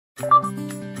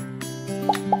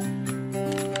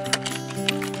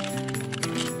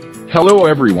Hello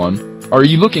everyone, are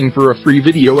you looking for a free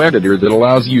video editor that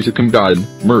allows you to combine,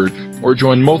 merge, or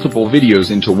join multiple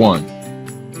videos into one?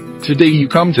 Today you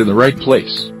come to the right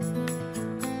place.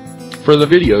 For the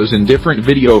videos in different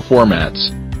video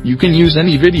formats, you can use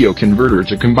any video converter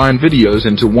to combine videos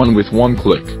into one with one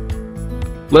click.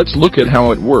 Let's look at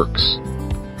how it works.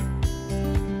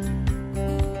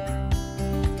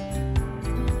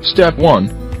 Step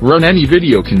 1. Run any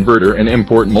video converter and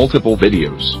import multiple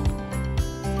videos.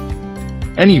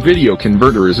 Any video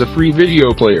converter is a free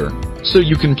video player, so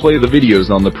you can play the videos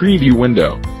on the preview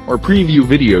window, or preview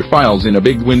video files in a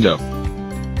big window.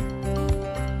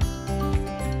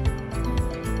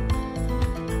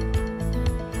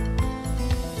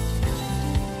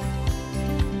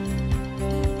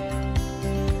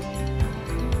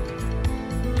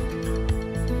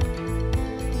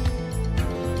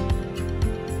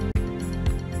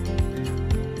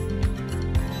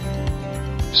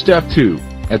 Step 2.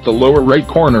 At the lower right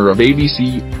corner of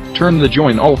ABC, turn the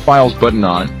Join All Files button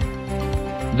on.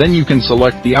 Then you can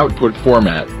select the output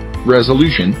format,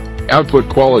 resolution, output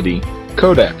quality,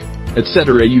 codec,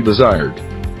 etc. you desired.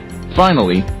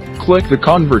 Finally, click the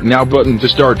Convert Now button to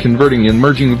start converting and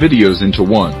merging videos into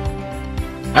one.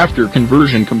 After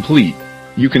conversion complete,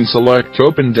 you can select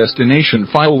Open Destination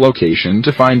File Location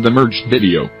to find the merged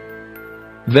video.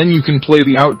 Then you can play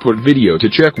the output video to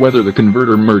check whether the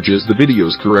converter merges the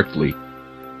videos correctly.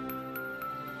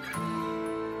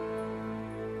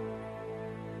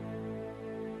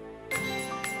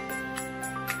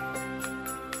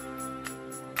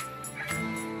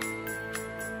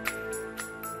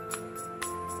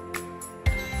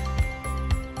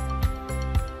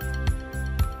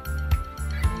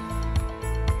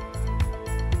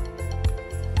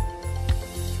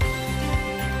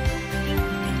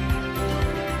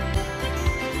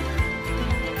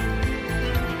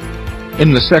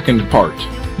 In the second part,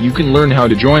 you can learn how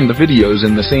to join the videos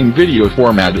in the same video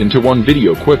format into one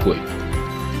video quickly.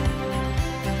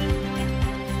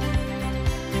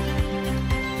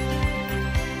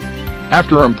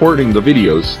 After importing the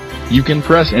videos, you can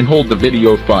press and hold the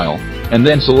video file, and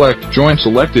then select Join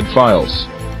Selected Files.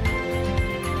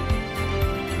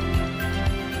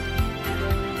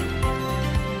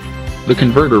 The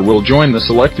converter will join the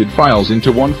selected files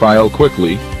into one file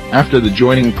quickly. After the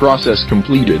joining process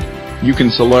completed, you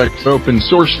can select Open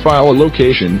Source File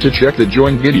Location to check the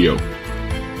joined video.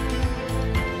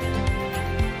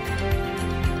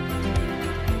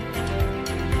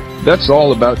 That's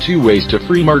all about 2 ways to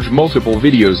free merge multiple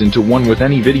videos into one with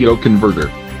any video converter.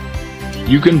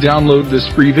 You can download this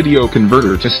free video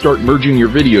converter to start merging your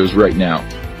videos right now.